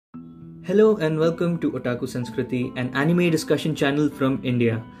Hello and welcome to otakuSanskruti, an anime discussion channel from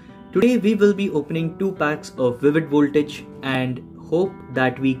India. Today we will be opening 2 packs of Vivid Voltage and hope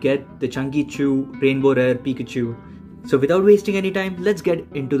that we get the Chunky Chew Rainbow Rare Pikachu. So without wasting any time, let's get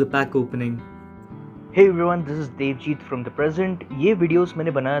into the pack opening. Hey everyone, this is Devjeet from the present. ये videos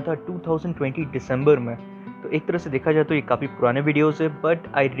मैंने बनाया था 2020 December में. तो एक तरह से देखा जाए तो ये काफ़ी पुराने videos है, but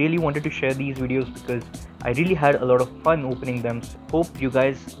I really wanted to share these videos because I really had a lot of fun opening them. So hope you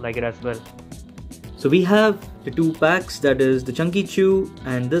guys like it as well. So we have the 2 packs, that is the Chunky Chew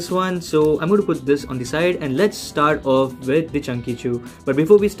and this one. So I'm going to put this on the side and let's start off with the Chunky Chew. But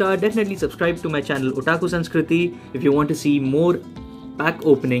before we start, definitely subscribe to my channel otakuSanskruti if you want to see more pack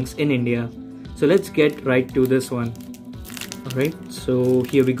openings in India. So let's get right to this one. Alright, so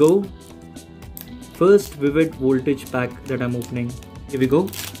here we go. First Vivid Voltage pack that I'm opening. Here we go.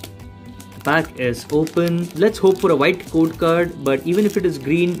 The pack is open. Let's hope for a white code card, but even if it is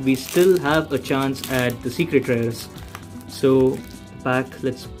green, we still have a chance at the secret rares. So pack,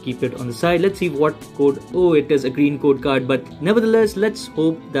 let's keep it on the side. Let's see what code. Oh, it is a green code card, but nevertheless, let's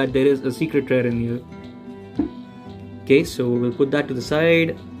hope that there is a secret rare in here. Okay, so we'll put that to the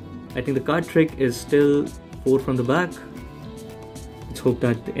side. I think the card trick is still 4 from the back. Let's hope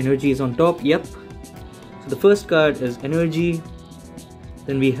that the energy is on top. Yep. So the first card is Energy.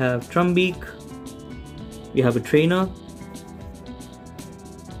 Then we have Trumbeak. We have a Trainer.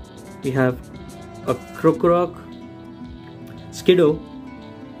 We have a Krokorok. Skiddo.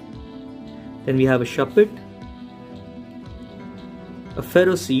 Then we have a Shuppet. A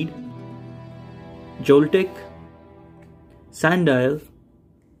Ferroseed. Joltik. Sandile.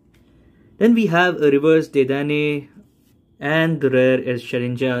 Then we have a reverse Dedenne, and the rare is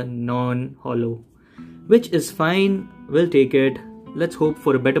Shedinja non-holo, which is fine, we'll take it. Let's hope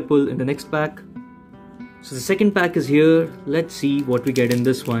for a better pull in the next pack. So the second pack is here. Let's see what we get in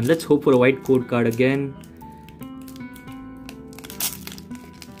this one. Let's hope for a white code card again.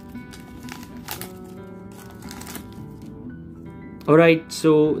 Alright,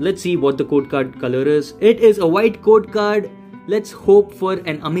 so let's see what the code card color is. It is a white code card. Let's hope for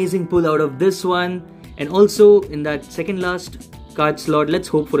an amazing pull out of this one. And also in that second last card slot, let's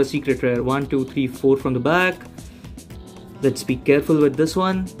hope for a secret rare. 1, 2, 3, 4 from the back. Let's be careful with this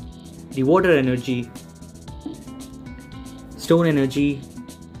one. The Water Energy, Stone Energy,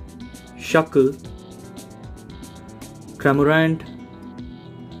 Shuckle, Cramorant,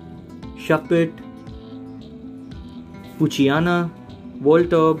 Shuppet, Poochyena,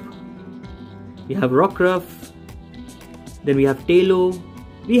 Voltorb. We have Rockruff. Then we have Tailo.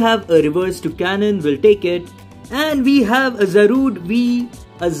 We have a reverse to Cannon, we'll take it. And we have a Zarude V.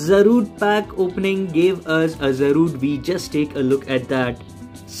 A Zarude pack opening gave us a Zarude V. Just take a look at that.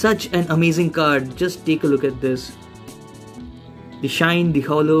 Such an amazing card. Just take a look at this. The shine, the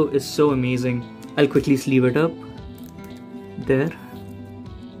holo is so amazing. I'll quickly sleeve it up. There.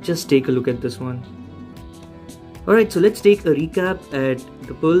 Just take a look at this one. Alright, so let's take a recap at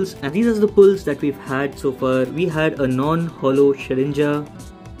the pulls, and these are the pulls that we've had so far. We had a non-holo Shedinja.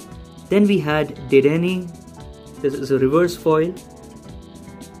 Then we had Dedenne. This is a reverse foil.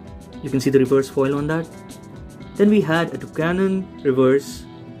 You can see the reverse foil on that. Then we had a Toucannon reverse.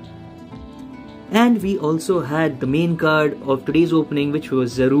 And we also had the main card of today's opening, which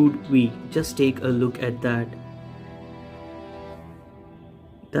was Zarude V. Just take a look at that.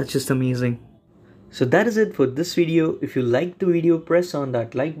 That's just amazing. So that is it for this video. If you liked the video, press on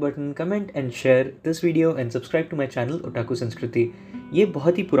that like button, comment and share this video and subscribe to my channel otakuSanskruti. ये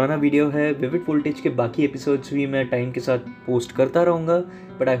बहुत ही पुराना video है. Vivid voltage के बाकी episodes भी मैं time के साथ पोस्ट करता रहूँगा.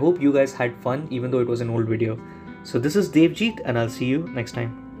 But I hope you guys had fun even though it was an old video. So this is Devjeet and I'll see you next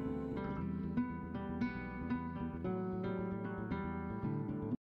time.